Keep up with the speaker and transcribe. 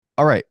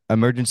All right,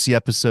 emergency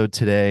episode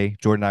today.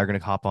 Jordan and I are going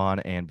to hop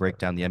on and break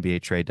down the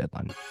NBA trade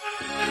deadline.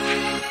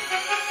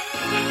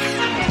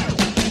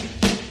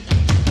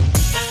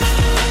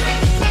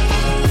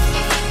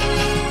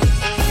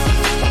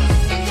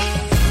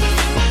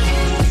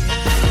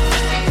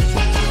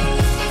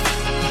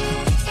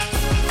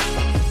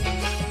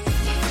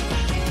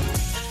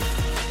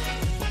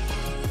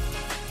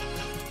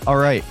 All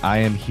right, I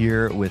am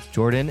here with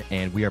Jordan,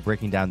 and we are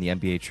breaking down the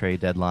NBA trade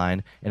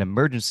deadline, an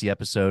emergency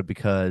episode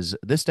because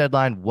this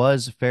deadline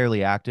was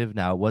fairly active.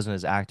 Now, it wasn't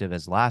as active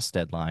as last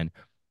deadline,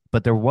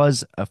 but there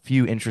was a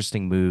few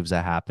interesting moves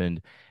that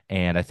happened,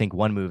 and I think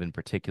one move in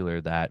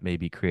particular that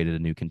maybe created a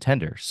new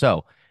contender.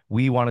 So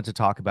we wanted to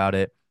talk about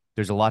it.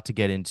 There's a lot to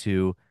get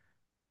into.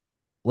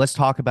 Let's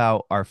talk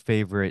about our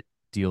favorite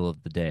deal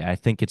of the day. I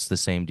think it's the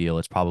same deal.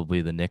 It's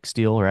probably the Knicks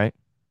deal, right?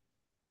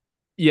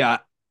 Yeah,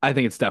 I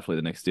think it's definitely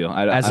the Knicks deal.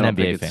 I don't, As I an don't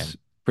think NBA fan. it's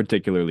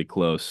particularly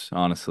close,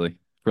 honestly,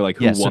 for like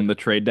who Yeah, so won the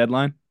trade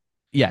deadline.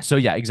 yeah,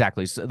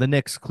 exactly. So the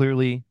Knicks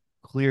clearly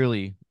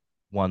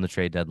won the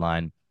trade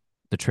deadline.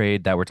 The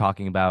trade that we're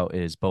talking about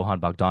is Bohan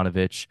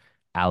Bogdanovic,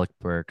 Alec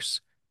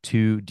Burks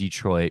to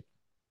Detroit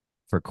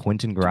for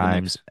Quentin To the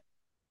Grimes,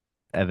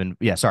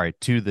 Knicks.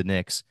 to the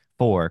Knicks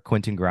for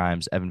Quentin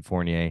Grimes, Evan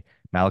Fournier,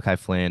 Malachi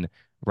Flynn,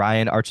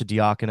 Ryan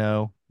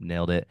Arcidiacono,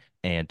 nailed it,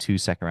 and two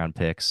second round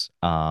picks.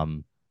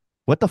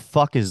 What the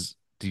fuck is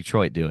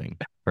Detroit doing?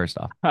 First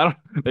off, I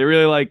don't. They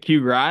really like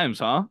Q Grimes,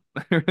 huh?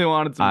 They really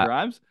wanted some I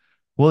Grimes.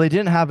 well, they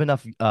didn't have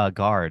enough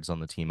guards on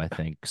the team, I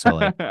think. So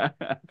like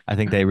I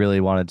think they really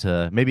wanted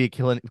to maybe a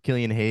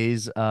Killian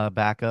Hayes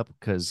backup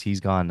because he's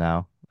gone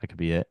now. That could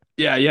be it.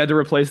 Yeah, you had to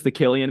replace the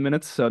Killian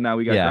minutes, so now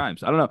we got Yeah.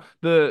 Grimes. I don't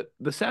know.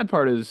 The sad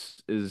part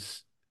is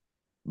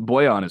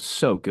Boyan is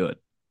so good.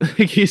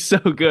 Like, he's so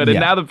good. And Yeah.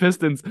 now the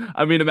Pistons,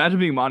 I mean, imagine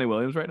being Monty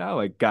Williams right now.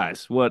 Like,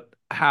 guys,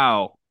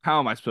 how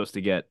am I supposed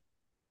to get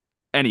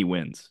any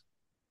wins?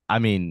 I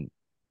mean,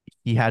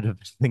 he had to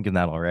be thinking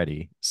that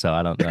already. So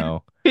I don't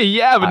know.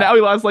 Yeah, but I now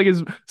he lost like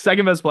his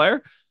second best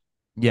player.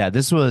 Yeah,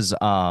 this was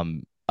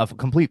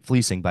complete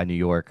fleecing by New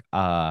York.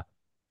 I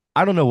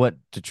don't know what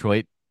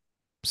Detroit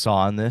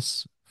saw in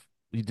this.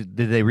 Did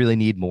they really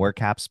need more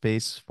cap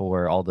space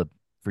for all the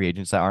free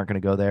agents that aren't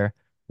going to go there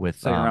with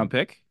Second round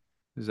pick.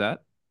 Is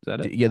that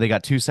it? yeah, they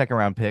got two second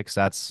round picks.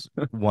 That's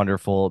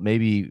wonderful.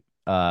 Maybe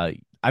I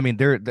mean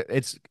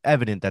it's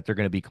evident that they're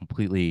going to be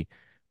completely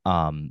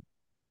um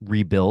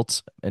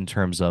rebuilt in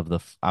terms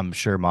of I'm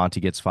sure Monty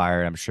gets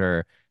fired. I'm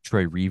sure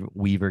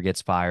Weaver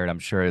gets fired. I'm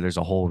sure there's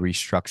a whole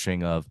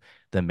restructuring of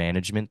the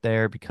management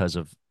there because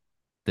of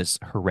this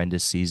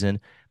horrendous season.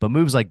 But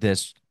moves like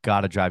this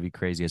gotta drive you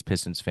crazy as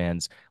Pistons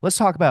fans. Let's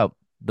talk about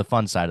the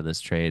fun side of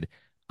this trade.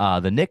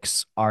 The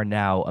Knicks are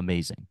now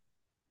amazing,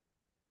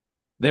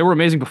 They were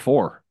amazing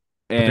before,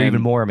 but they're even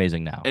and more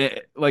amazing now.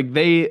 like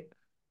the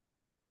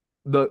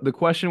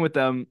question with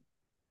them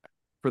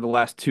for the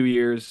last 2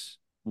 years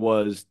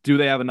was, do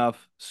they have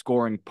enough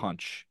scoring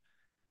punch?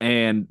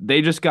 And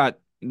they just got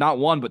not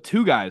one but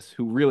two guys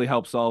who really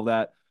help solve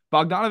that.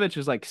 Bogdanovich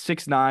is like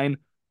 6'9",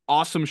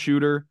 awesome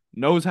shooter,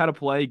 knows how to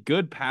play,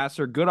 good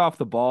passer, good off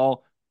the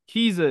ball.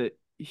 He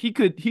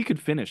could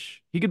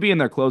finish. He could be in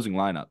their closing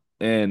lineup.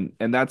 And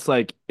that's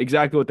like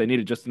exactly what they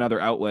needed, just another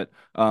outlet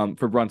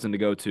for Brunson to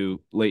go to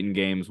late in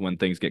games when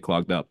things get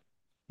clogged up.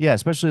 Yeah,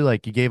 especially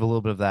like you gave a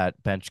little bit of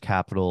that bench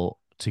capital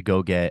to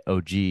go get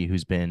OG,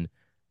 who's been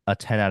a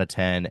 10 out of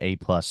 10 A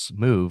plus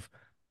move.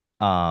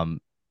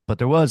 Um, but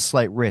there was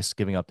slight risk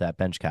giving up that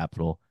bench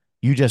capital.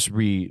 You just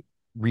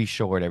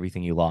reshored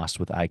everything you lost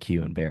with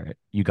IQ and Barrett.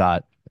 You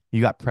got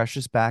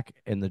Precious back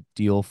in the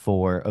deal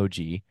for OG,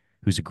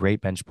 who's a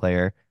great bench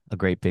player, a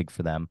great big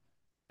for them.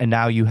 And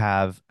now you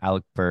have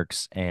Alec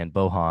Burks and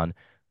Bohan.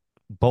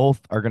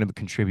 Both are going to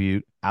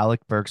contribute. Alec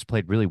Burks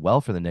played really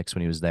well for the Knicks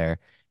when he was there,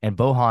 and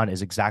Bohan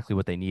is exactly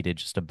what they needed,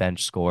 just a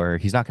bench scorer.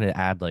 He's not going to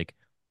add like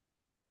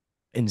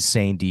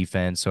insane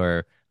defense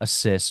or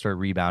assist or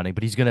rebounding,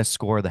 but he's going to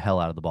score the hell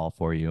out of the ball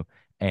for you.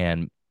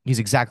 And he's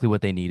exactly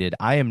what they needed.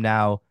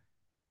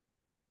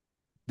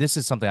 This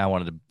is something I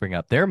wanted to bring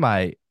up. They're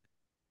my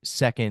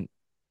second,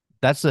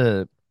 that's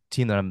a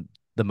team that I'm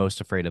the most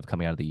afraid of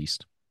coming out of the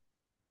East.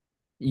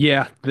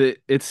 Yeah,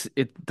 it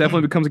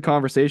definitely becomes a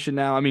conversation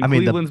now. I mean, I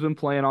mean, Cleveland's been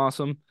playing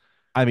awesome.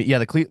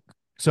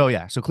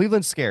 yeah, so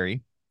Cleveland's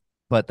scary,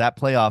 but that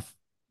playoff,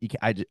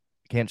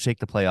 can't shake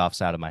the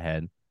playoffs out of my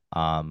head.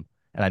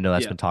 And I know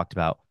that's Yeah. been talked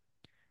about.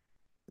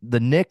 The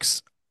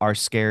Knicks are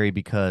scary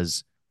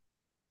because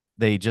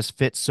they just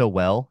fit so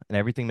well and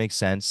everything makes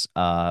sense.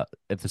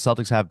 If the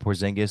Celtics have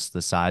Porzingis,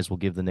 the size will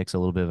give the Knicks a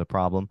little bit of a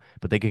problem,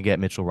 but they could get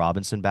Mitchell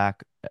Robinson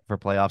back for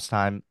playoffs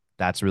time.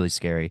 That's really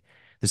scary.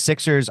 The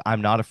Sixers,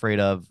 I'm not afraid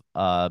of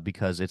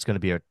because it's going to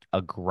be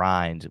a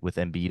grind with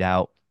Embiid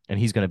out, and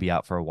he's going to be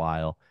out for a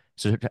while.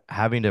 So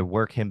having to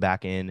work him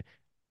back in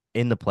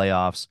the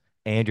playoffs,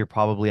 and you're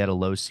probably at a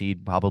low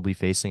seed, probably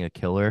facing a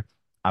killer.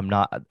 I'm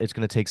not. It's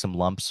going to take some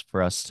lumps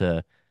for us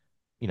to,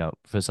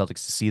 for the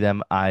Celtics to see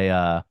them.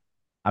 I'm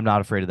not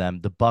afraid of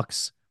them. The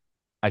Bucks,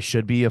 I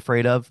should be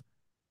afraid of.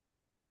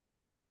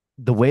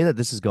 The way that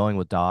this is going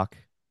with Doc,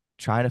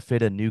 trying to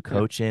fit a new Yeah.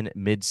 coach in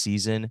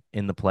mid-season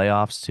in the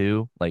playoffs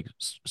too, like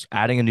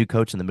adding a new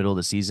coach in the middle of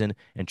the season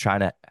and trying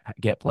to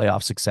get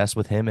playoff success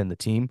with him and the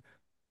team.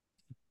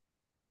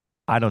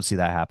 I don't see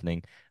that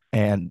happening.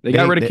 And They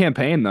got rid of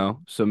campaign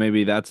though, so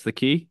maybe that's the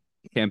key.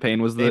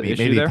 Campaign was the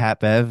issue maybe there. Pat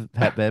Bev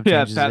Yeah,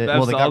 changes Pat it. Bev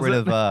Well, they got solves rid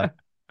it. of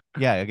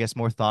yeah, I guess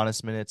more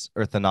Thanasis minutes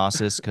or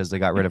Thanasis because they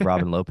got rid of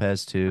Robin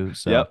Lopez too.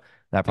 So Yep.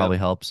 that Yep. probably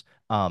helps.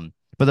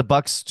 But the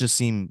Bucks just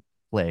seem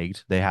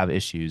plagued. They have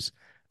issues.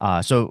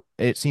 So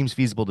it seems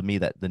feasible to me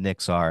that the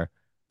Knicks are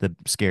the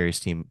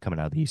scariest team coming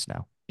out of the East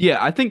now. Yeah,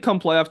 I think come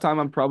playoff time,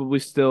 I'm probably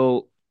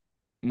still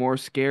more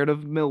scared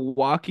of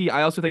Milwaukee.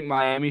 I also think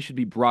Miami should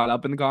be brought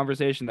up in the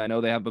conversation. I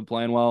know they have been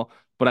playing well,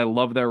 but I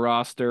love their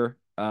roster.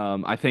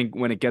 I think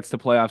when it gets to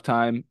playoff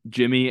time,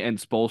 Jimmy and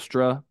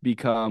Spoelstra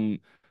become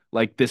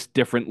like this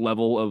different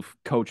level of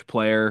coach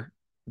player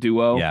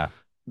duo Yeah,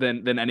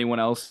 than anyone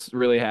else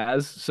really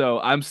has. So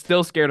I'm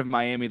still scared of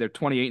Miami. They're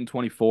 28 and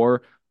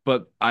 24,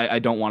 but I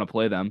don't want to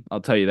play them.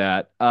 I'll tell you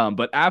that.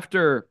 But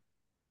after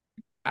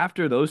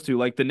those two,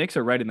 like the Knicks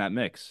are right in that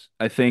mix.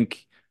 I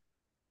think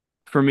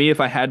for me,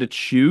 if I had to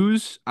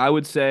choose, I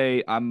would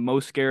say I'm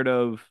most scared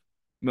of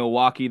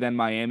Milwaukee, then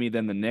Miami,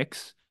 then the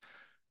Knicks.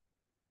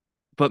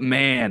 But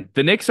man,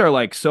 the Knicks are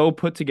like so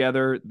put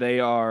together. They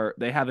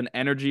have an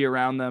energy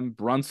around them.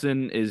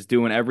 Brunson is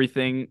doing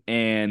everything,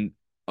 and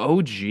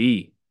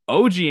OG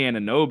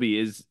Anunoby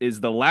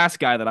is the last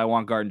guy that I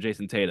want guarding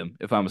Jason Tatum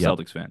if I'm a yep,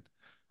 Celtics fan.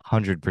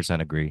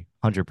 100% agree.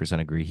 100%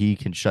 agree. He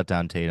can shut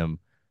down Tatum,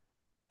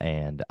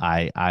 and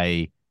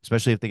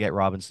especially if they get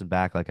Robinson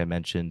back, like I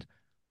mentioned,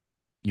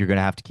 you're going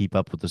to have to keep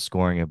up with the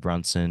scoring of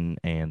Brunson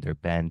and their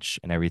bench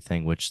and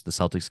everything, which the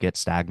Celtics get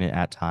stagnant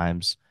at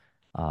times,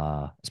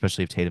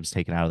 especially if Tatum's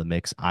taken out of the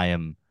mix.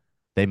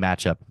 They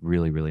match up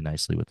really, really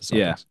nicely with the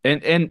Yeah,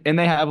 Celtics. and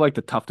they have like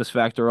the toughness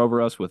factor over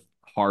us with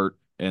Hart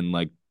and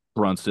like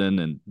Brunson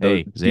and the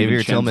Hey,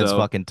 Xavier Tillman's DiVincenzo.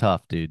 fucking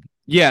tough, dude.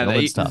 Yeah,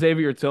 Tillman's tough.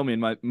 Xavier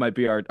Tillman might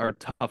be our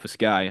toughest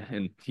guy,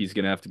 and he's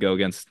gonna have to go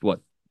against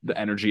what the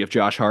energy of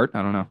Josh Hart.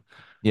 I don't know.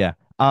 Yeah.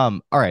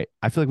 All right.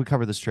 I feel like we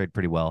covered this trade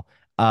pretty well.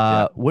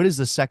 Yeah, What is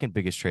the second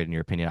biggest trade in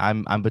your opinion?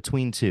 I'm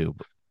between two.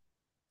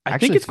 I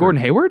think Actually, it's Gordon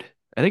three. Hayward.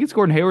 I think it's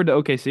Gordon Hayward to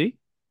OKC.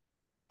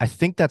 I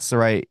think that's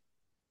the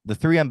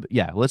three.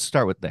 Yeah, let's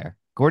start with there.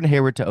 Gordon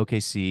Hayward to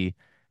OKC.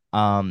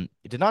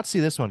 Did not see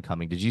this one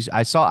coming. Did you?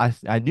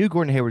 I knew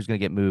Gordon Hayward was going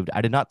to get moved.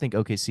 I did not think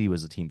OKC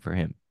was the team for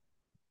him.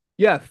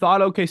 Yeah,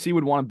 thought OKC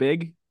would want a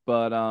big,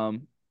 but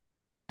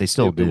They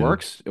still it do.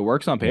 works. It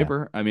works on Yeah.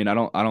 paper. I mean, I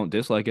don't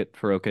dislike it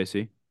for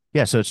OKC.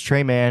 Yeah, so it's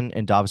Trey Mann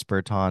and Davis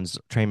Bertans.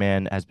 Trey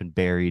Mann has been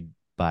buried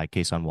by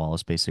Kason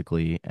Wallace,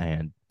 basically,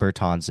 and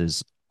Bertans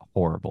is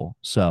horrible.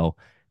 So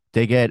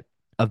they get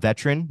a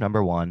veteran,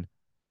 number one.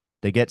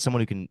 They get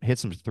someone who can hit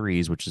some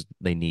threes, which is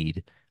they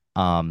need.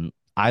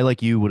 I,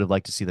 like you, would have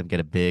liked to see them get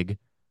a big.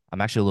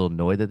 I'm actually a little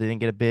annoyed that they didn't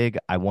get a big.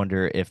 I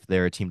wonder if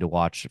they're a team to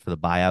watch for the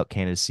buyout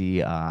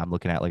candidacy. I'm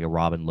looking at like a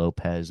Robin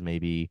Lopez,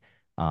 maybe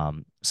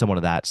someone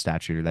of that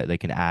stature that they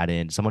can add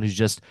in, someone who's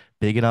just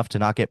big enough to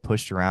not get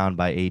pushed around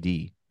by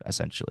AD,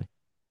 essentially.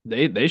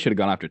 They should have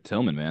gone after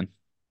Tillman, man.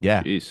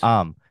 Yeah.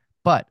 Jeez.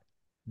 But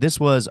this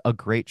was a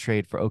great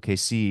trade for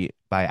OKC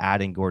by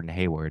adding Gordon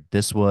Hayward.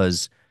 This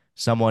was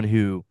someone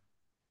who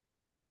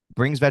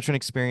brings veteran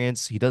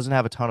experience. He doesn't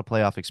have a ton of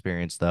playoff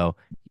experience though,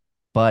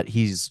 but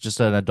he's just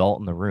an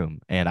adult in the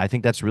room. And I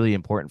think that's really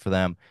important for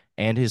them.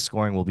 And his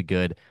scoring will be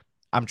good.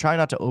 I'm trying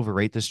not to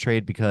overrate this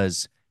trade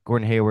because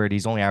Gordon Hayward,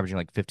 he's only averaging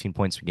like 15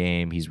 points a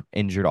game. He's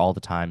injured all the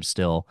time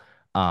still.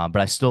 But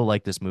I still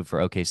like this move for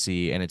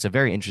OKC, and it's a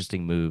very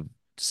interesting move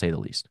to say the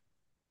least.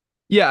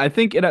 Yeah, I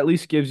think it at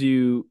least gives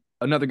you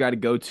another guy to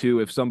go to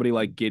if somebody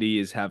like Giddy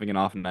is having an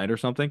off night or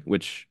something,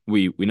 which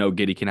we know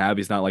Giddy can have.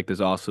 He's not like this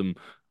awesome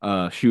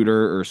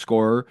shooter or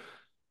scorer.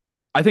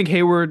 I think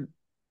Hayward,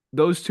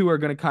 those two are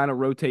going to kind of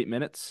rotate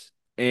minutes,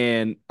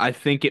 and I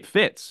think it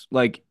fits.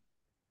 Like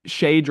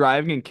Shea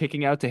driving and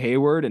kicking out to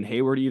Hayward, and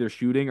Hayward either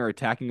shooting or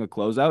attacking a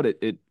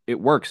closeout. It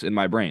works in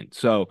my brain.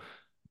 So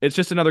it's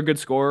just another good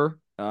scorer.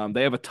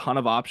 They have a ton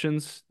of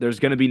options. There's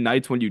going to be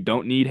nights when you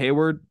don't need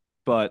Hayward,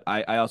 but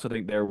I also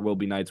think there will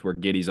be nights where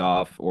Giddy's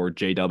off or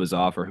J Dub is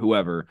off or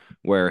whoever,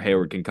 where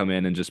Hayward can come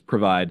in and just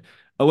provide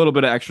a little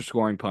bit of extra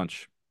scoring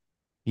punch.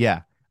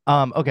 Yeah.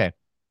 Okay.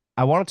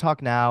 I want to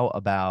talk now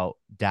about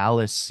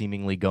Dallas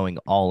seemingly going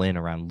all in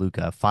around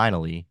Luca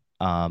finally.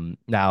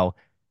 Now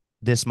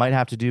this might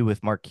have to do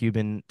with Mark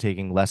Cuban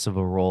taking less of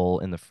a role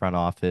in the front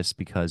office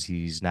because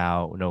he's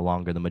now no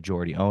longer the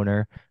majority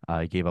owner.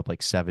 He gave up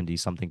like 70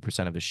 something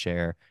percent of his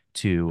share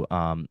to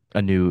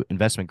a new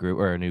investment group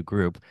or a new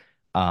group.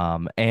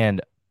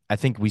 And I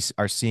think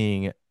are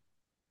seeing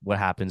what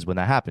happens when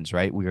that happens,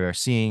 right? We are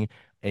seeing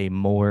a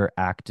more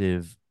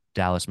active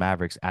Dallas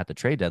Mavericks at the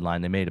trade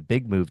deadline. They made a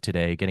big move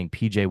today, getting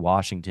PJ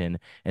Washington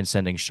and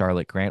sending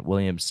Charlotte Grant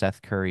Williams,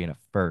 Seth Curry, and a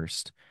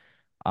first.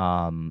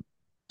 Um,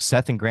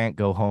 Seth and Grant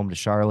go home to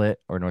Charlotte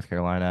or North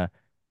Carolina,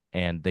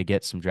 and they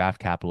get some draft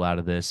capital out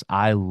of this.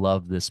 I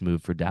love this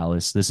move for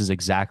Dallas. This is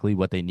exactly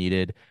what they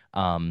needed.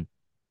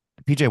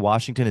 PJ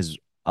Washington is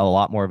a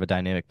lot more of a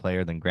dynamic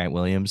player than Grant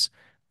Williams.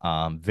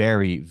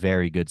 Very,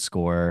 very good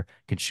scorer,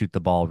 can shoot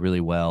the ball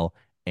really well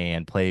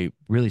and play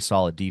really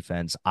solid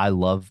defense. I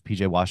love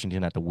PJ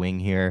Washington at the wing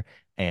here,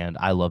 and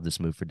I love this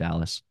move for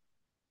Dallas.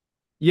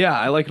 Yeah,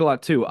 I like it a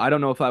lot too. I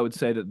don't know if I would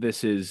say that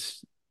this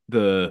is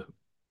the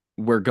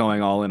we're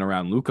going all in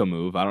around Luca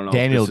move. I don't know if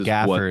Daniel this is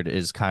what. Gafford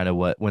is kind of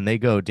what when they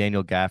go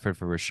Daniel Gafford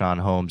for Rashawn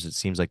Holmes, it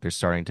seems like they're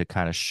starting to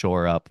kind of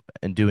shore up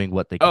and doing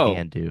what they Oh,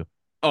 can do.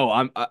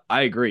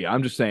 I agree.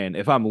 I'm just saying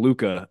if I'm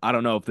Luca, I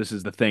don't know if this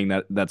is the thing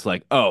that's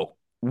like, oh,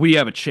 we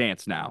have a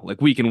chance now.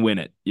 Like we can win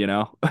it, you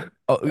know?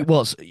 Oh,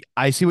 well,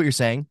 I see what you're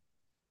saying.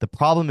 The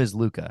problem is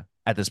Luca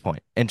at this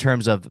point in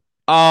terms of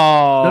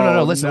no, no, no.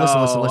 Oh Listen,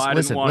 listen, listen, no, listen, I didn't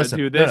listen, want to listen.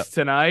 do No, no, this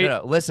tonight. no,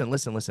 no. Listen,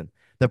 listen, listen.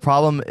 The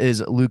problem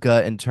is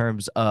Luca in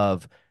terms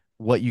of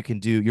what you can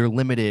do. You're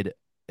limited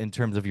in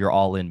terms of your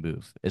all-in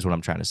move, is what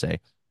I'm trying to say.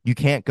 You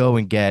can't go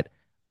and get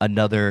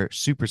another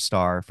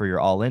superstar for your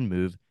all-in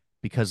move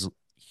because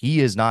he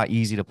is not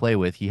easy to play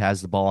with. He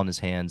has the ball in his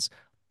hands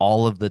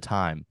all of the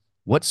time.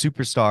 What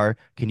superstar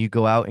can you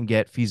go out and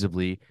get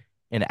feasibly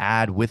and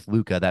add with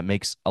Luca that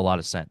makes a lot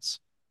of sense?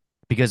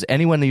 Because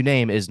anyone you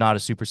name is not a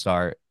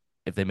superstar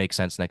if they make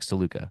sense next to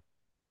Luca.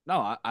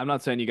 No, I'm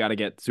not saying you got to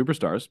get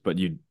superstars, but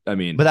I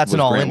mean, But that's an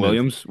all-in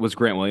move. Was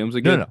Grant Williams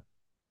a No, no, good no. An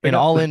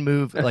pickup? all-in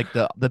move, like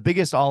the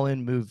biggest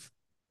all-in move,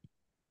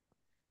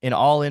 an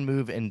all-in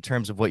move in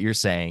terms of what you're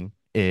saying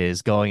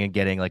is going and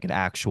getting like an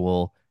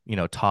actual,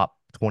 top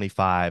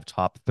 25,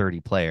 top 30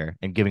 player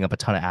and giving up a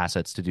ton of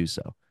assets to do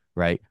so,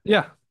 right?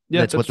 Yeah,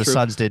 yeah, That's what that's the true.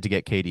 Suns did to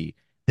get KD.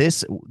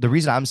 The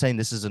reason I'm saying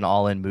this is an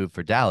all-in move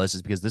for Dallas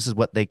is because this is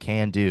what they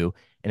can do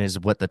and is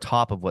what the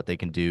top of what they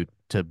can do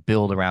to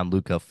build around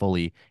Luca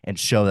fully and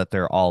show that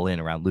they're all in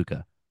around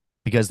Luca.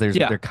 Because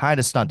Yeah, they're kind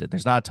of stunted.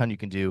 There's not a ton you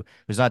can do.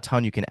 There's not a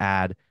ton you can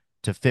add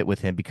to fit with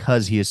him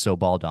because he is so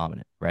ball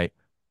dominant, right?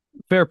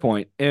 fair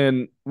point.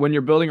 And when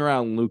you're building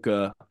around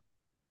Luca,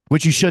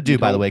 Which you should you do,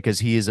 by the don't. way, because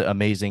he is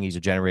amazing. He's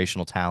a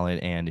generational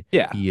talent and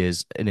Yeah, he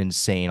is an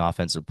insane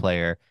offensive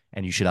player.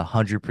 And you should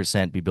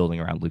 100% be building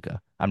around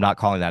Luca. I'm not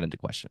calling that into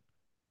question.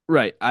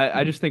 right.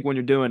 I just think when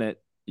you're doing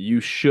it, you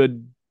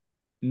should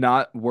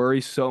not worry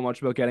so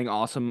much about getting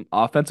awesome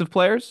offensive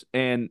players.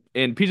 And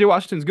PJ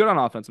Washington's good on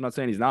offense. I'm not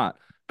saying he's not,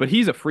 but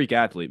he's a freak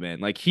athlete, man.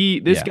 Like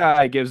this Yeah.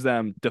 guy gives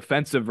them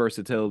defensive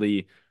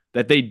versatility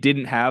that they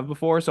didn't have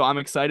before. So I'm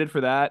excited for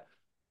that.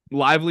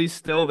 Lively's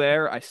still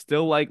there. I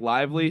still like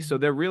Lively. So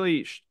they're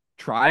really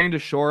trying to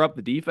shore up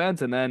the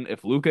defense. And then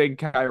if Luka and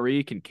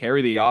Kyrie can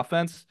carry the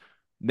offense,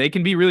 they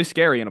can be really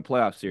scary in a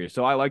playoff series.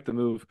 So I like the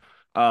move.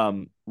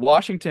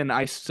 Washington,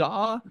 I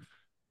saw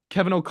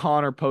Kevin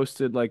O'Connor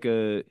posted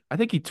I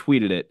think he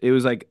tweeted it. It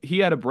was like he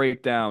had a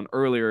breakdown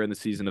earlier in the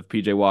season of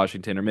PJ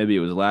Washington, or maybe it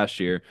was last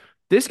year.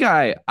 This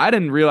guy, I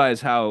didn't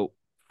realize how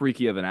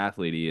freaky of an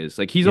athlete he is.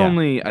 Like he's Yeah.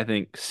 only, I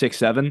think,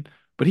 6'7",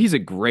 but he's a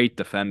great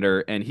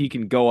defender and he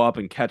can go up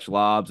and catch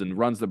lobs and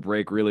runs the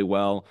break really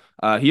well.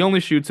 He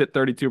only shoots at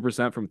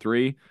 32% from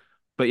three.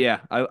 But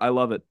yeah, I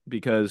love it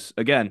because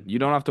again, you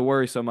don't have to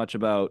worry so much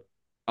about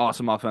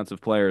awesome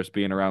offensive players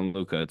being around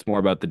Luca. It's more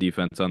about the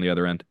defense on the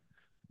other end.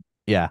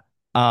 Yeah.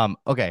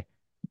 Okay.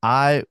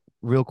 I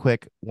real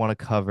quick want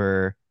to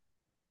cover,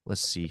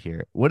 let's see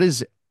here.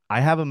 I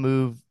have a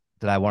move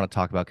that I want to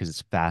talk about because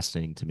it's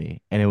fascinating to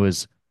me. And it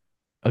was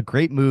a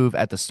great move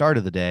at the start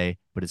of the day,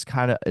 but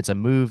it's a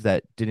move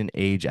that didn't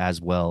age as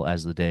well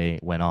as the day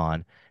went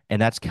on.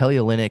 And that's Kelly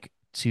Olynyk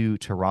to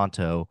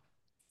Toronto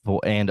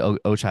and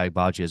Ochai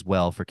Agbaji as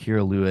well for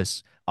Kira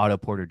Lewis, Otto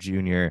Porter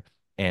Jr.,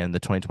 and the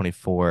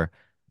 2024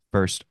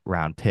 first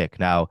round pick.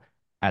 Now,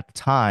 at the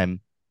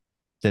time,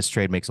 this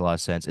trade makes a lot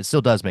of sense. It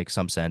still does make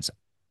some sense,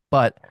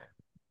 but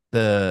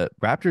the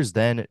Raptors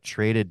then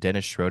traded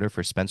Dennis Schroeder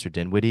for Spencer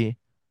Dinwiddie,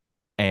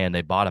 and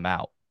they bought him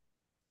out.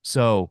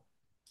 So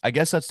I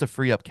guess that's to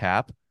free up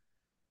cap.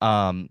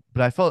 But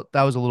I felt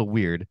that was a little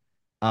weird.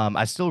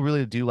 I still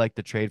really do like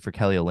the trade for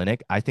Kelly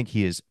Olynyk. I think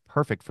he is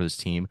perfect for this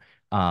team.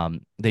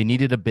 They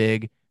needed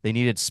they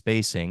needed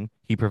spacing.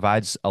 He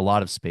provides a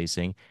lot of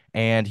spacing,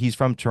 and he's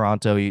from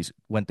Toronto. He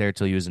went there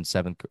till he was in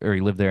seventh, or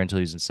he lived there until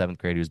he was in seventh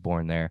grade. He was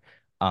born there.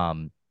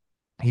 Um,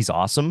 he's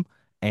awesome.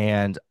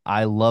 And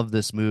I love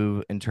this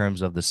move in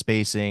terms of the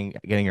spacing,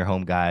 getting your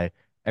home guy,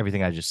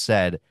 everything I just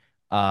said.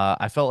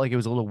 I felt like it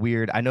was a little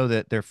weird. I know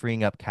that they're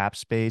freeing up cap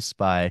space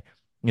by,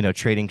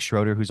 trading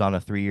Schroeder, who's on a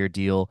 3-year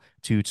deal,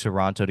 to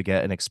Toronto to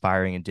get an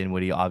expiring in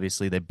Dinwiddie.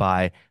 Obviously, they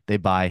buy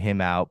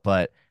him out,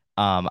 but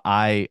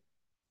I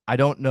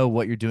don't know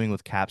what you're doing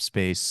with cap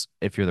space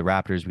if you're the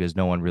Raptors because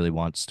no one really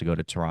wants to go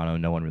to Toronto.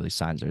 No one really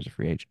signs there as a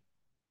free agent.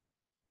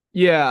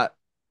 Yeah,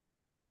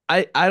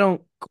 I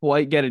don't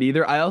quite get it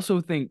either. I also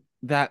think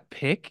that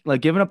pick,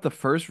 like giving up the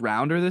first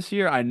rounder this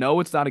year, I know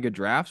it's not a good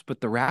draft, but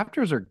the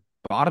Raptors are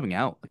bottoming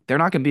out. Like, they're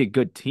not going to be a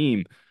good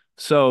team.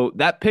 So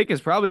that pick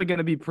is probably going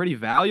to be pretty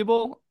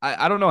valuable.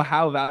 I don't know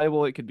how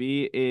valuable it could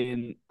be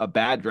in a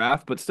bad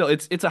draft, but still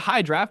it's a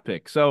high draft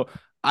pick. So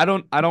I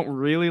don't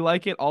really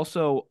like it.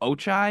 Also,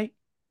 Ochai,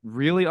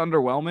 really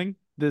underwhelming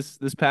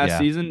this past Yeah.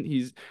 season.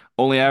 He's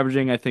only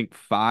averaging, I think,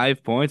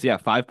 5 points. Yeah,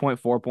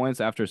 5.4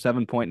 points after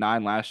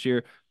 7.9 last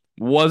year.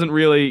 Wasn't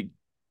really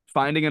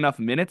finding enough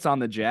minutes on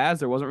the Jazz.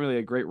 There wasn't really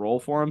a great role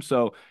for him.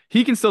 So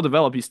he can still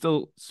develop. He's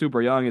still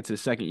super young. It's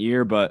his second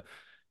year, but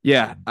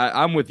yeah,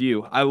 I'm with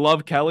you. I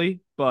love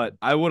Kelly, but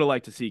I would have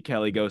liked to see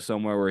Kelly go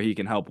somewhere where he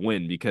can help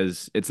win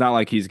because it's not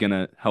like he's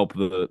gonna help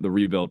the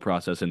rebuild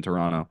process in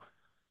Toronto.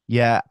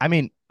 Yeah. I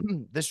mean,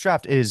 this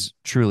draft is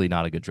truly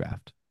not a good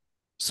draft.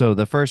 So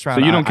the first So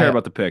round, you don't care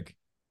about the pick.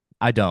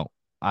 I don't.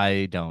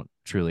 I don't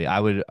truly. I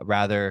would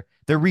rather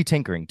they're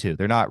retinkering too.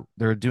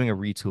 They're doing a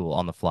retool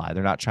on the fly.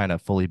 They're not trying to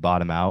fully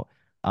bottom out.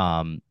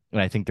 And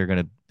I think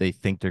they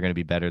think they're gonna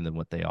be better than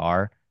what they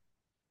are.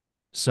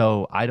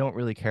 So I don't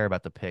really care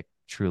about the pick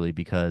truly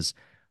because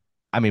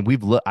I mean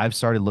I've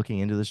started looking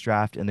into this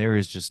draft and there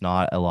is just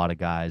not a lot of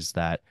guys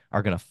that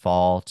are gonna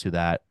fall to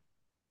that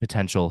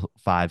potential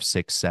 5,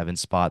 6, 7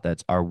 spot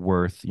that are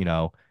worth,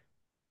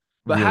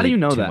 But how do really you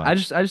know too that?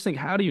 much. I just think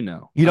how do you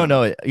know? You I don't don't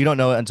know. know it. You don't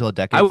know it until a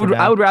decade from I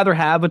now. would rather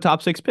have a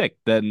top six pick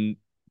than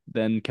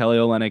Kelly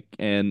Olynyk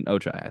and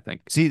Ochai, I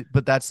think. See,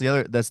 but that's the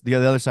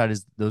other side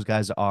is those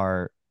guys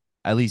are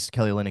at least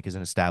Kelly Olynyk is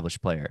an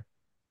established player,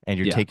 and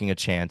you're Yeah. taking a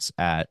chance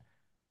at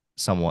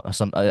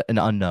an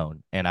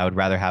unknown, and I would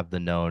rather have the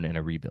known in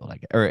a rebuild,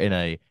 or in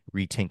a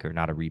retinker,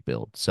 not a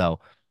rebuild. So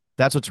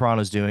that's what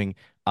Toronto's doing.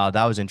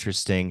 That was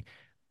interesting.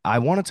 I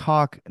want to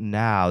talk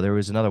now. There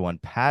was another one,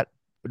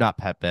 not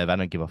Pat Bev. I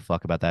don't give a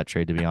fuck about that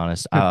trade to be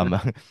honest. I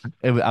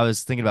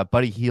was thinking about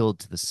Buddy Hield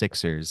to the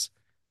Sixers.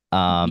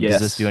 Does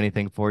this do Yes.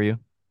 anything for you?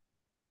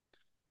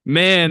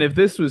 Man, if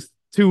this was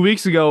 2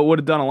 weeks ago, it would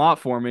have done a lot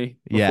for me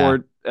Yeah.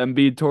 before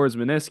Embiid tore his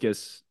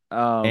meniscus.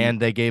 And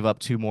they gave up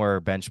two more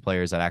bench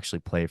players that actually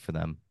play for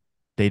them.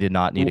 They did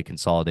not need a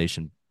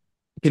consolidation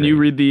Can you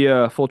trade. read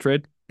the full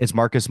trade? It's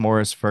Marcus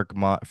Morris,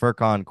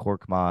 Furkan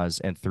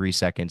Korkmaz, and 3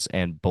 seconds,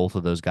 and both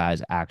of those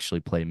guys actually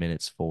play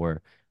minutes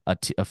for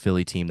a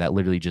Philly team that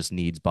literally just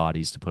needs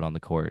bodies to put on the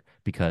court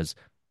because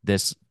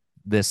this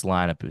this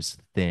lineup is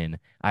thin.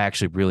 I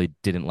actually really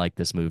didn't like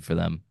this move for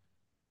them.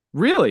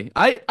 Really?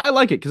 I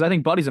like it because I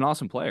think Buddy's an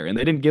awesome player and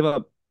they didn't give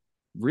up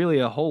really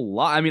a whole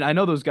lot. I mean, I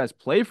know those guys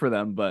play for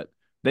them, but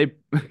they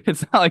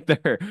it's not like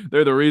they're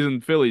the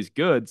reason Philly's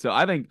good. So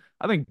I think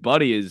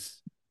Buddy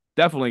is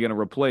definitely going to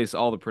replace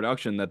all the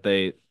production that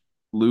they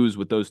lose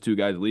with those two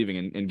guys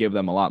leaving and give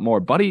them a lot more.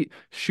 Buddy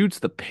shoots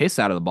the piss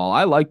out of the ball.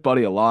 I like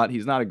Buddy a lot.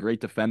 He's not a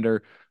great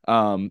defender.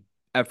 Um,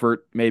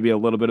 Effort maybe a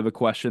little bit of a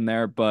question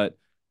there, but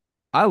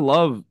I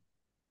love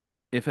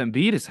if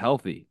Embiid is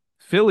healthy.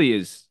 Philly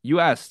is, you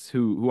asked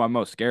who I'm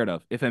most scared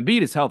of. If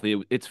Embiid is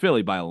healthy, it's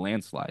Philly by a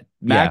landslide.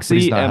 Yeah, but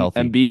he's Maxi, not healthy.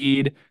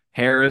 Embiid,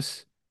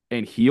 Harris,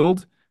 and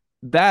Healed.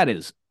 That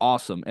is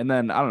awesome. And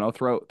then I don't know,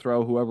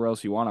 throw whoever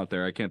else you want out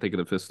there. I can't think of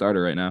the fifth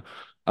starter right now.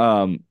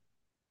 Um,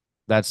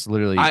 That's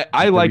literally I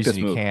the like reason this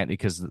you move. can't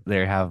because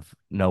they have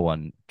no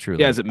one Yeah,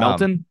 truly. is it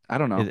Melton? I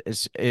don't know.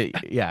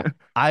 Yeah.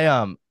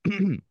 I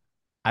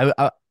I,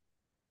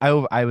 I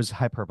I was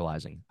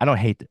hyperbolizing. I don't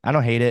hate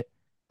it.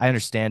 I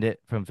understand it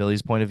from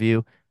Philly's point of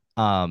view.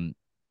 Um,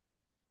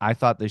 I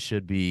thought they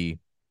should be.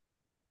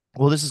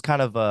 Well, this is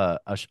kind of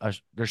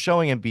they're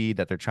showing Embiid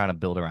that they're trying to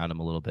build around him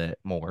a little bit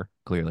more.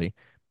 Clearly,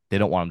 they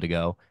don't want him to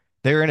go.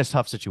 They're in a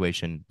tough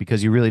situation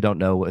because you really don't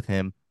know with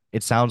him.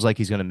 It sounds like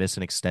he's going to miss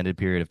an extended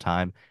period of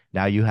time.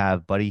 Now you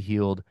have Buddy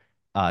Hield,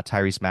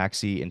 Tyrese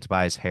Maxey, and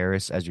Tobias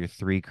Harris as your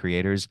three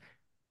creators.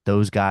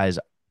 Those guys,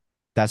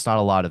 that's not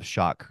a lot of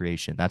shot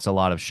creation. That's a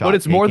lot of But shot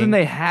it's more than taking.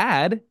 they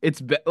had.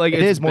 Like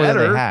It it's is more than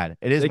they better. had.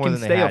 It is They more can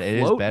than they stay had. It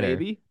is afloat, better.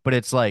 maybe. But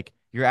it's like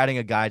you're adding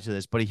a guy to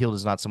this. Buddy Hield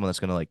is not someone that's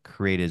going to like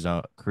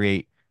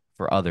create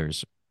for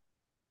others.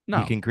 He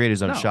No, can create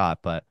his own no. shot,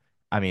 but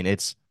I mean,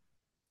 it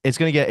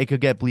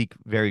could get bleak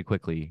very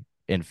quickly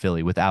in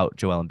Philly without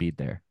Joel Embiid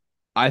there.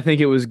 I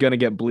think it was gonna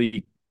get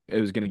bleak. It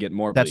was gonna get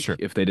more That's bleak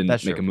true. if they didn't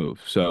That's make a true.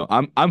 move. So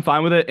I'm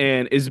fine with it.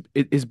 And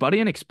is Buddy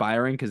an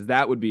expiring? Because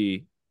that would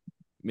be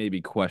maybe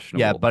Yeah,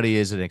 questionable. Buddy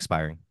is an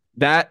expiring.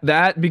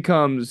 That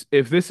becomes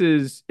if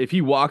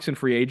he walks in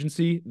free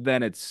agency,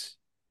 then it's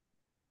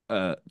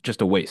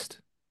just a waste.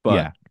 But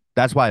Yeah,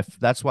 that's why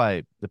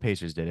the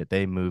Pacers did it.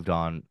 They moved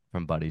on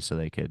from Buddy so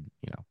they could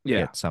yeah,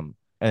 get some.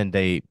 And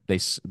they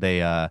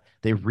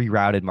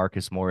rerouted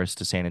Marcus Morris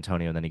to San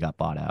Antonio, and then he got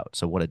bought out.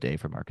 So what a day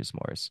for Marcus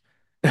Morris.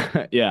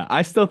 yeah.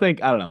 I still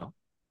think I don't know.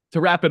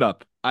 To wrap it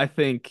up, I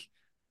think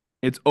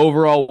it's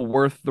overall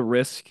worth the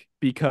risk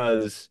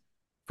because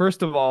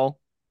first of all,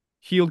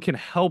 Hield can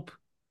help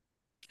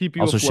keep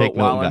you Also, afloat Shake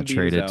while Milton got Embiid is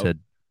traded out. to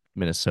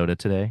Minnesota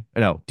today.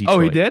 No, Oh,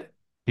 he Detroit. did?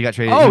 He got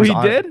traded. Oh, he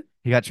did?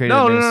 He got traded to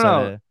No, no, no, no.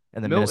 Minnesota,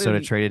 and then Minnesota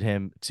Milton, traded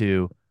him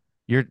to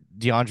your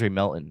DeAndre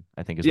Melton,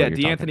 I think is what yeah, you're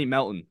talking. DeAnthony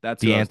Melton.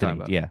 That's who I was talking DeAnthony.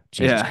 about. Yeah.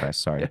 Jesus Yeah.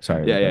 Christ. Yeah,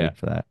 Sorry yeah, everybody yeah.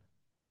 for that.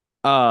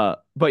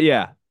 But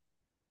yeah,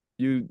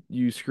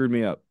 you screwed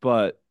me up.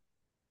 But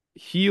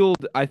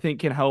Healed, I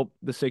think, can help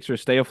the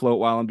Sixers stay afloat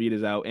while Embiid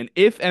is out. And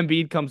if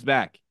Embiid comes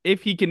back,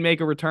 if he can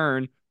make a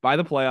return by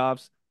the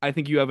playoffs, I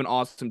think you have an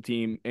awesome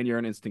team and you're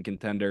an instant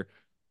contender.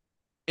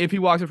 If he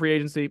walks in free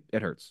agency,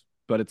 it hurts.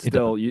 But it's It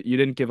does. still you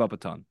didn't give up a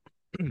ton.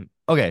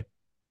 Okay,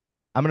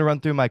 I'm gonna run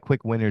through my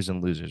quick winners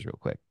and losers real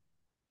quick.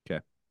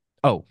 Okay.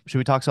 Oh, should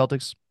we talk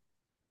Celtics?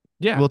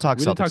 Yeah, We'll talk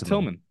we didn't Celtics talk in a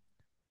minute. Tillman.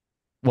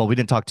 Well, we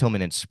didn't talk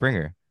Tillman and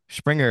Springer.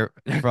 Springer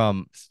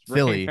from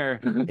Philly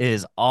Springer.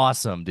 is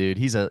awesome, dude.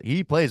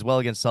 He plays well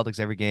against Celtics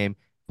every game.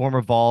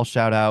 Former Vol,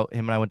 shout out.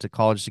 Him and I went to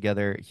college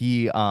together.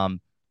 He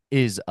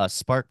is a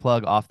spark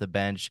plug off the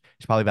bench.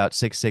 He's probably about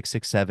 6'6",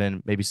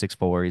 6'7", maybe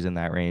 6'4". He's in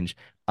that range.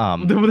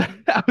 Um,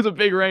 That was a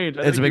big range.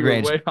 I it's a think big you were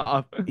range. way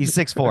off. He's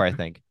 6'4", I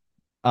think.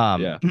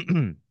 Um, Yeah.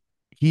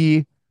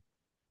 he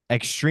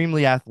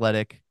extremely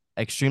athletic,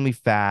 extremely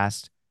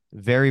fast,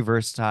 very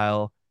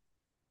versatile,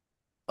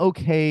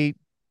 okay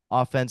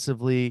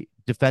offensively.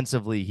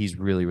 Defensively, he's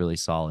really, really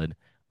solid.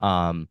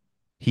 Um,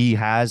 he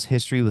has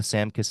history with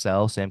Sam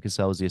Cassell. Sam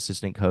Cassell was the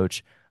assistant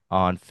coach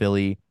on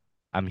Philly.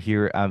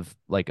 I've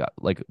like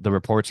the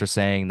reports are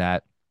saying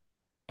that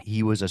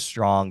he made a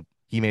strong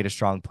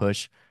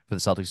push for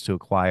the Celtics to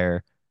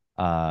acquire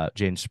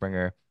Jaden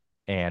Springer,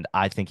 and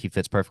I think he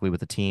fits perfectly with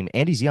the team.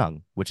 And he's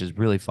young, which is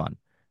really fun.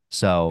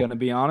 So Gonna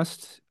be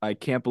honest, I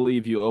can't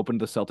believe you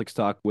opened the Celtics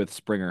talk with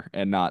Springer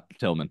and not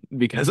Tillman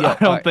because I yo, all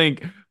don't right.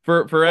 think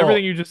for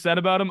everything Well, you just said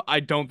about him, I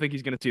don't think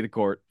he's gonna see the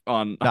court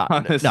on no,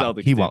 on the no,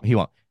 Celtics he team. won't. He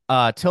won't.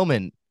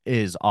 Tillman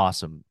is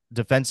awesome.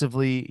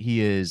 Defensively,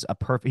 he is a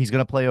perfect. He's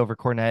going to play over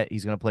Cornette.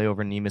 He's going to play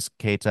over Neemias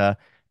Queta,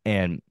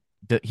 and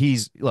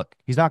he's not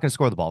going to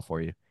score the ball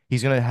for you.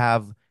 He's going to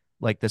have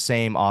like the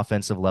same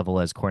offensive level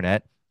as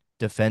Cornette.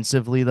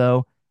 Defensively,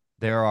 though,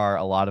 there are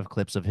a lot of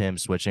clips of him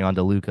switching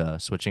onto Luca,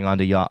 switching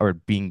onto or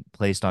being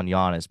placed on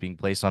Giannis, being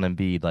placed on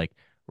Embiid, like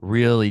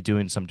really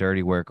doing some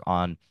dirty work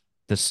on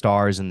the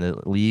stars in the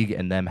league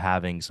and them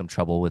having some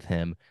trouble with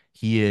him.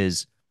 He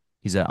is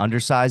He's an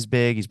undersized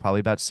big. He's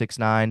probably about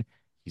 6'9".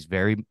 He's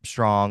very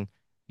strong.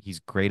 He's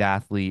a great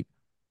athlete.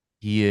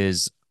 He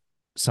is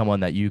someone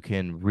that you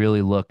can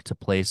really look to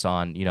place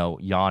on,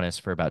 Giannis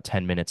for about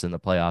 10 minutes in the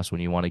playoffs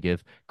when you want to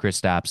give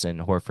Kristaps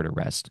and Horford a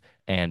rest.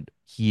 And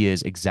he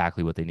is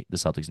exactly what the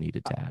Celtics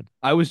needed to add.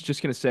 I was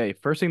just gonna say,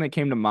 first thing that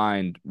came to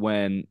mind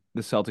when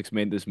the Celtics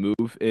made this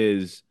move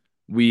is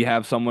we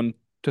have someone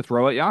to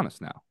throw at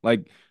Giannis now.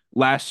 Like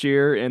last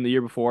year and the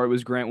year before, it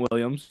was Grant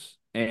Williams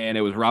and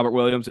it was Robert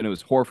Williams and it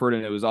was Horford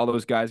and it was all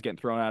those guys getting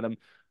thrown at him.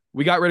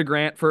 We got rid of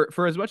Grant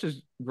for as much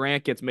as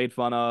Grant gets made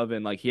fun of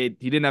and like he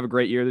didn't have a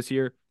great year this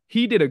year.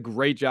 He did a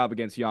great job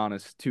against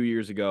Giannis 2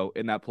 years ago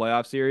in that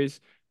playoff series.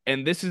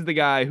 And this is the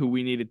guy who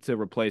we needed to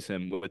replace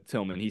him with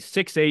Tillman. He's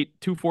 6'8",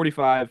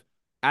 245,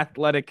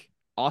 athletic,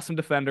 awesome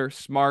defender,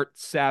 smart,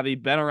 savvy,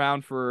 been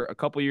around for a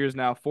couple years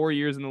now, 4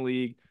 years in the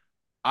league.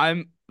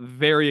 I'm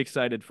very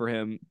excited for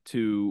him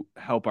to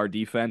help our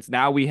defense.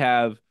 Now we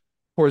have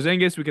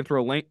Porzingis, we can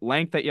throw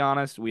length at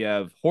Giannis. We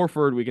have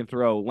Horford, we can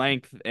throw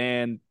length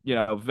and,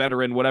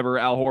 veteran, whatever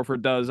Al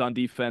Horford does on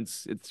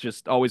defense. It's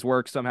just always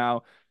works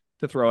somehow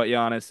to throw at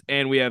Giannis.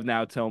 And we have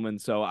now Tillman.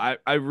 So I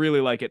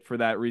really like it for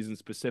that reason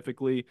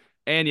specifically.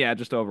 And yeah,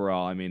 just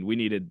overall, I mean, we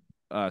needed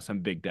some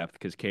big depth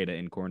because Kata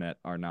and Cornette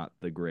are not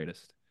the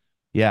greatest.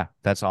 Yeah,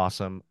 that's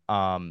awesome.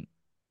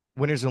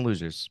 Winners and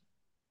losers.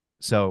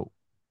 So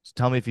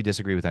tell me if you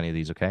disagree with any of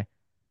these, okay?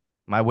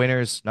 My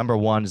winners, number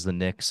one is the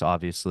Knicks,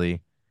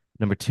 obviously.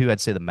 Number two,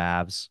 I'd say the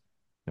Mavs.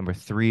 Number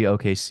three,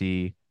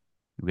 OKC.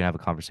 We can have a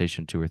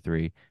conversation, two or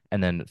three.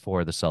 And then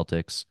four, the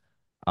Celtics.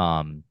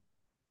 Um,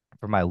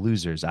 for my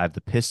losers, I have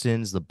the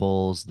Pistons, the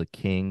Bulls, the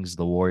Kings,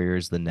 the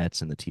Warriors, the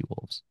Nets, and the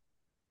T-Wolves.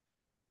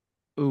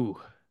 Ooh,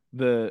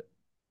 the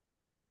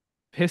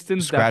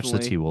Pistons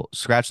definitely.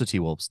 Scratch the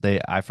T-Wolves.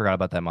 I forgot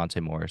about that Monte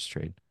Morris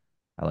trade.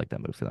 I like that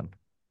move for them.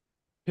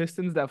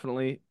 Pistons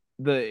definitely.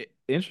 The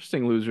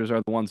interesting losers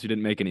are the ones who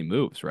didn't make any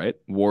moves, right?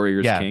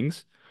 Warriors, Yeah,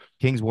 Kings.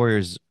 Kings,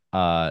 Warriors.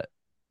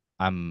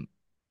 I'm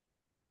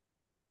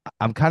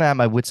I'm kind of at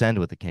my wits' end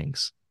with the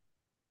Kings.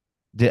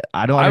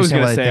 I don't I was understand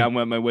gonna why they say think. I'm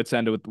at my wits'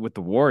 end with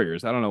the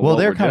Warriors. I don't know Well, what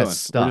they're we're kind of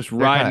doing. We're stuck. just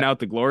riding out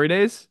the glory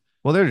days.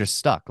 They're just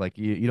stuck. Like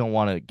you don't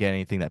want to get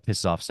anything that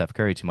pisses off Steph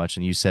Curry too much.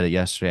 And you said it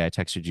yesterday. I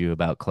texted you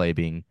about Clay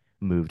being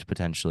moved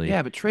potentially,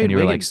 Yeah, but and trade you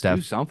were like, Wiggins,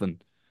 do Steph. something.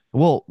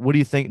 Well, what do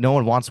you think? No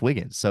one wants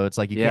Wiggins, so it's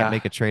like you can't Yeah,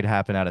 make a trade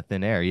happen out of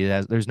thin air.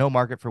 There's no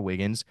market for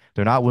Wiggins.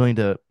 They're not willing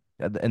to,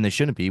 and they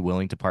shouldn't be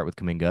willing to part with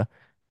Kuminga.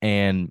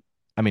 And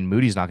I mean,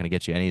 Moody's not going to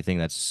get you anything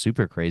that's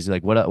super crazy.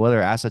 Like what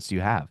other assets do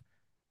you have?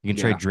 You can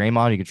trade yeah.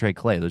 Draymond. You can trade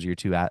Clay. Those are your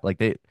two like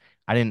they.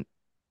 I didn't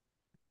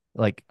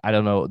like. I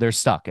don't know. They're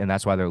stuck, and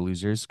that's why they're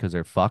losers because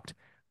they're fucked.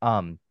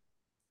 Um,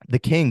 the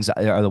Kings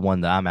are the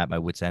one that I'm at my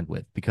wits end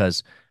with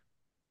because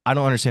I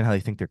don't understand how they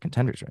think they're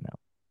contenders right now.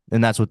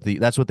 And that's what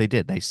they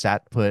did. They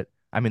sat put.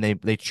 I mean,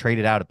 they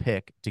traded out a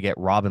pick to get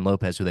Robin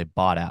Lopez, who they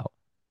bought out.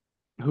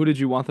 Who did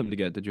you want them to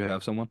get? Did you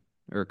have someone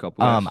or a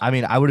couple guys? I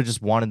mean, I would have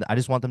just wanted. I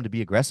just want them to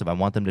be aggressive. I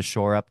want them to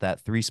shore up that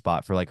three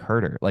spot for like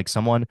Herter, like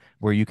someone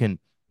where you can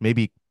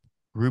maybe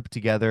group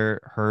together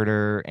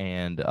Herter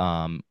and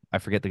I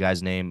forget the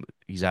guy's name.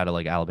 He's out of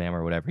like Alabama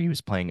or whatever. He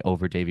was playing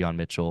over Davion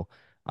Mitchell,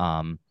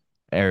 um,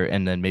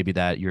 and then maybe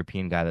that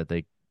European guy that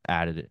they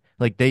added.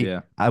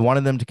 Yeah. I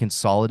wanted them to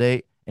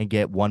consolidate and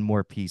get one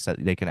more piece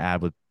that they can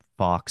add with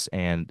Fox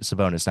and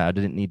Sabonis. Now, it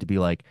didn't need to be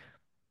like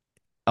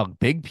a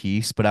big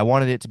piece, but I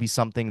wanted it to be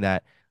something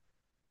that,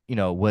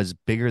 was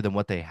bigger than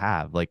what they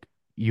have. Like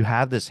you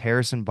have this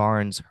Harrison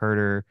Barnes,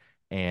 Herter,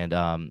 and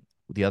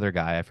the other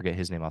guy, I forget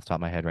his name off the top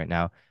of my head right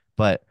now,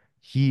 but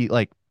he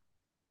like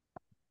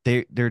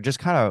they're just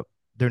kind of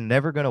they're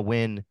never gonna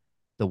win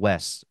the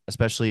West,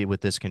 especially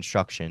with this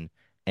construction.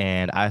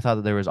 And I thought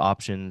that there was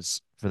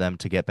options for them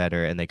to get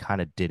better, and they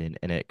kind of didn't,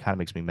 and it kind of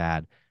makes me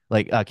mad.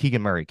 Like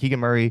Keegan Murray. Keegan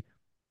Murray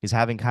is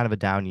having kind of a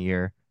down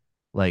year.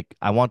 Like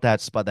I want that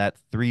spot, that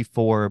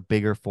 3-4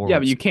 bigger Yeah, but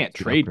forward you spot can't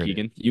to be trade upgraded.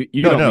 Keegan.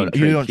 You No, don't no, mean you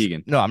trade don't.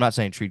 Keegan. No, I'm not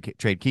saying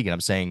trade Keegan. I'm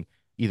saying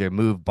either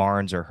move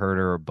Barnes or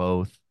Herter or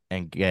both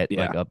and get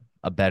like Yeah,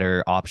 a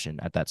better option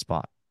at that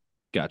spot.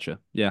 gotcha.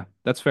 Yeah,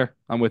 that's fair.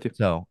 I'm with you.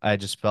 So I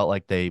just felt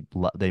like they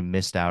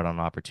missed out on an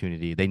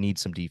opportunity. They need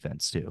some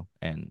defense too,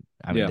 and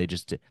I mean Yeah,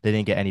 they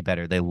didn't get any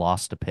better. They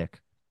lost a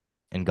pick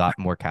and got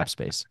more cap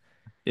space.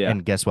 yeah.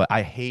 And guess what?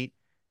 I hate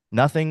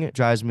nothing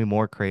drives me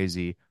more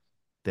crazy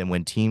than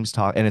when teams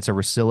talk, and it's a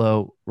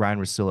Ryan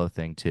Russillo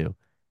thing too,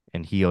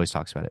 and he always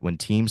talks about it. When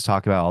teams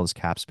talk about all this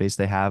cap space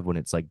they have, when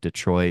it's like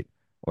Detroit,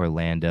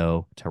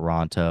 Orlando,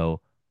 Toronto,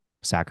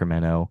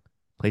 Sacramento,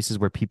 places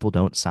where people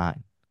don't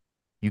sign.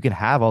 You can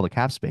have all the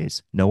cap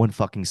space. No one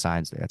fucking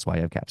signs there. That's why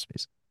you have cap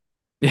space.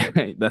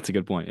 Yeah, that's a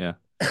good point. Yeah.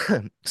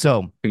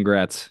 So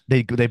Congrats.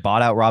 they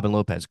bought out Robin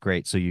Lopez.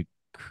 Great. So you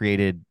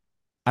created.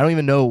 I don't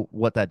even know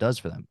what that does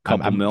for them.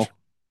 Couple mil.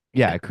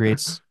 Yeah, it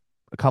creates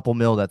a couple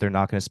mil that they're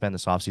not going to spend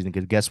this offseason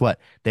because guess what?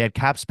 They had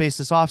cap space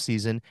this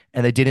offseason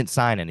and they didn't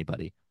sign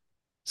anybody.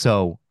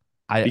 So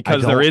I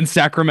Because they're don't. in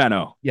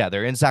Sacramento. Yeah,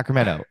 they're in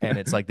Sacramento, and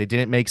it's like they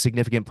didn't make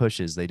significant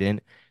pushes. They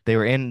didn't. They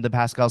were in the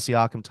Pascal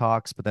Siakam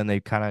talks, but then they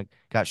kind of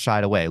got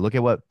shied away. Look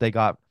at what they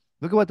got.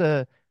 Look at what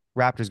the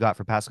Raptors got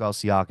for Pascal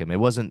Siakam. It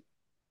wasn't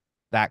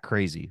that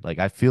crazy. Like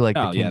I feel like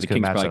the Oh yeah, Kings the could have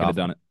Kings matched probably that could have offer,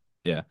 done it.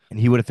 Yeah. and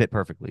he would have fit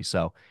perfectly.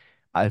 So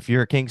if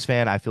you're a Kings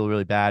fan, I feel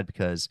really bad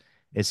because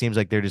it seems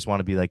like they just want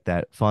to be like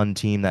that fun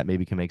team that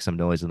maybe can make some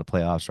noise in the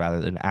playoffs rather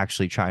than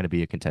actually trying to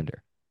be a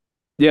contender.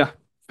 Yeah.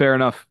 Fair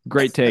enough.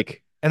 Great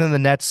take. And then the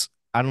Nets,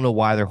 I don't know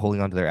why they're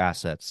holding on to their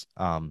assets.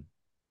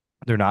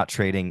 They're not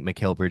trading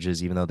Mikal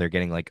Bridges, even though they're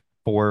getting like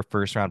 4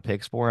 first-round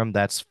picks for him.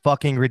 That's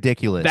fucking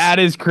ridiculous. That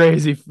is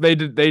crazy.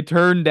 They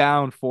turned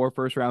down 4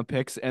 first round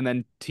picks and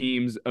then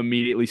teams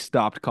immediately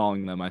stopped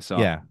calling them. I saw.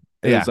 Yeah.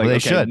 It Yeah. was Well,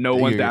 like, they okay, should. no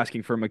one's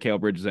asking for Mikal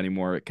Bridges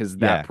anymore because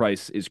that Yeah,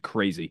 price is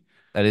crazy.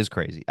 that is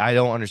crazy. I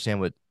don't understand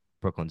what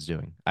Brooklyn's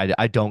doing.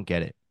 I don't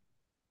get it.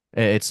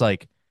 It's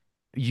like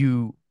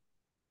you,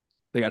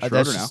 They got that's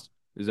Schroeder now. just,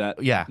 Is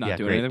that yeah, not yeah,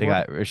 doing great. anything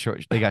for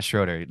them? They got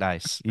Schroeder.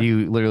 Nice.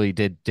 You literally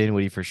did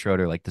Dinwiddie for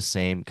Schroeder, like the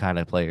same kind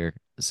of player,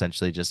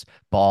 essentially just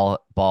ball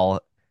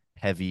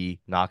heavy,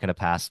 not gonna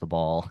pass the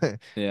ball.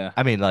 Yeah.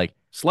 I mean, like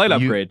Slight you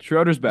upgrade.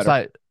 Schroeder's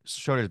better.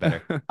 Schroeder's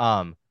better.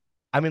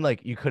 I mean,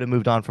 like you could have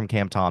moved on from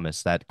Cam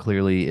Thomas. That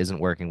clearly isn't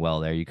working well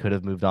there. You could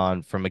have moved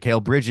on from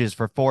Mikal Bridges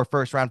for 4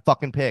 first-round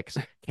fucking picks.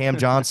 Cam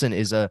Johnson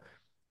is a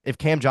if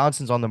Cam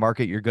Johnson's on the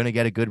market, you're gonna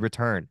get a good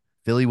return.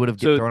 Philly would have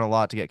So thrown a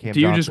lot to get Cam do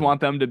you just Johnson.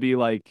 want them to be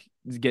like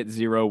get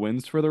 0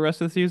 wins for the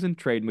rest of the season?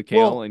 Trade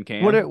Well, Mikal and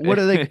Cam? what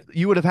are they?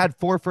 You would have had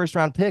 4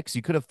 first-round picks.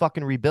 You could have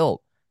fucking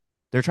rebuilt.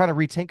 They're trying to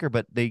retinker,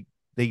 but they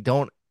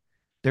don't.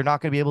 They're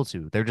not gonna be able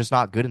to. They're just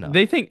not good enough.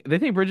 They think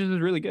Bridges is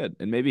really good,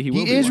 and maybe he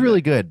will He be is one day.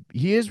 really good.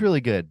 He is really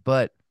good,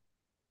 but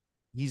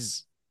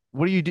he's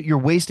what do you do? You're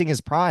wasting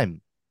his prime.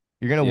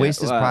 You're gonna Yeah,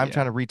 waste his well, prime yeah.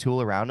 trying to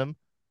retool around him.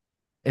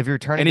 If you're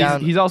turning And he's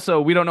down, he's also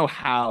we don't know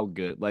how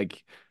good.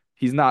 Like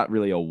he's not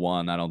really a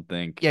one, I don't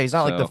think. yeah, he's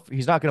not like So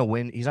he's not gonna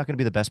win. He's not gonna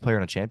be the best player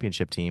on a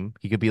championship team.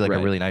 He could be like a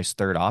right. really nice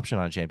third option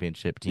on a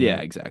championship Yeah, team.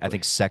 I exactly.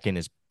 think second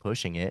is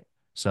pushing it.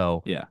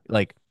 So Yeah.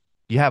 like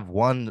you have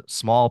one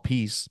small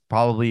piece,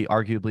 probably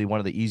arguably one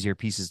of the easier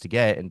pieces to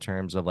get in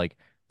terms of like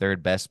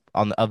third best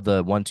of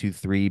the 1, 2,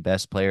 3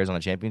 best players on a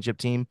championship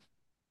team.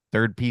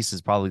 Third piece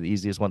is probably the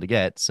easiest one to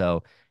get.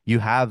 So you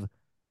have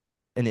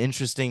an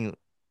interesting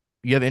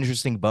you have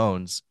interesting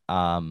bones,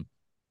 but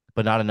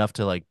not enough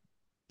to like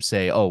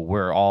say, oh,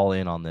 we're all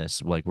in on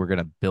this. Like we're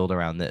gonna build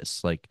around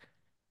this. Like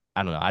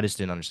I don't know. I just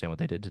didn't understand what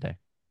they did today.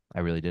 I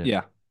really didn't.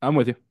 Yeah. I'm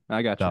with you.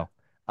 I got you. So,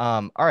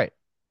 all right.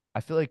 I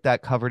feel like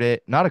that covered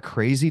it. Not a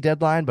crazy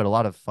deadline, but a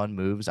lot of fun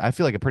moves. I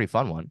feel like a pretty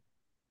fun one.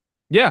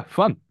 Yeah,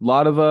 fun. A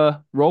lot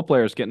of role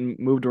players getting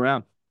moved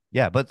around.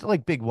 Yeah, but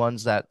like big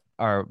ones that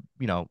are,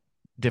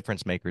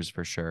 difference makers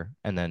for sure.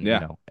 And then,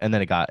 Yeah. and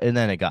then it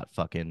got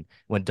fucking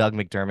when Doug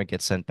McDermott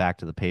gets sent back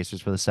to the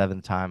Pacers for the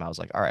seventh time, I was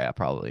like, all right, I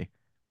probably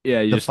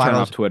Yeah, you the just turn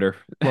final off Twitter.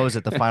 what was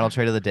it, the final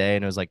trade of the day,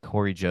 and it was like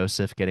Corey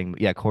Joseph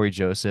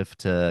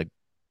to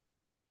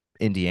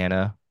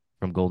Indiana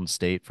from Golden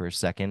State for a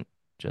second.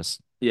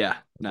 Just Yeah,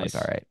 was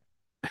like, all nice.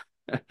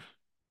 right,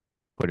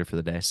 Twitter for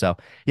the day. So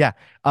yeah,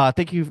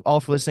 thank you all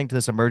for listening to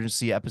this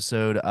emergency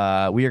episode.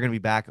 We are going to be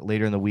back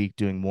later in the week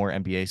doing more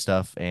NBA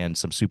stuff and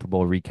some Super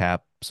Bowl recap.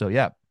 So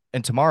yeah,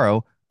 and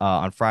tomorrow,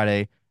 on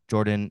Friday,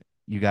 Jordan,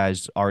 you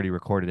guys already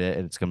recorded it,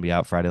 and it's going to be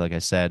out Friday. Like I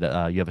said,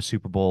 you have a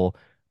Super Bowl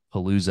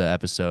Palooza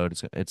episode.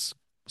 It's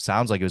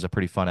sounds like it was a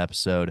pretty fun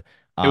episode.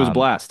 It was a Um,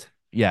 blast.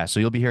 yeah, so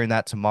you'll be hearing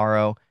that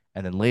tomorrow.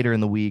 And then later in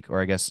the week,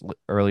 or I guess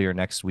earlier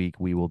next week,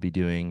 we will be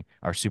doing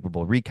our Super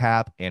Bowl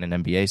recap and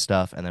an NBA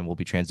stuff. And then we'll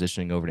be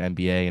transitioning over to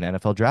NBA and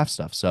NFL draft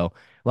stuff. So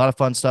a lot of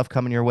fun stuff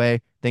coming your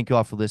way. Thank you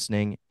all for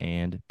listening,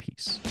 and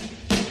peace.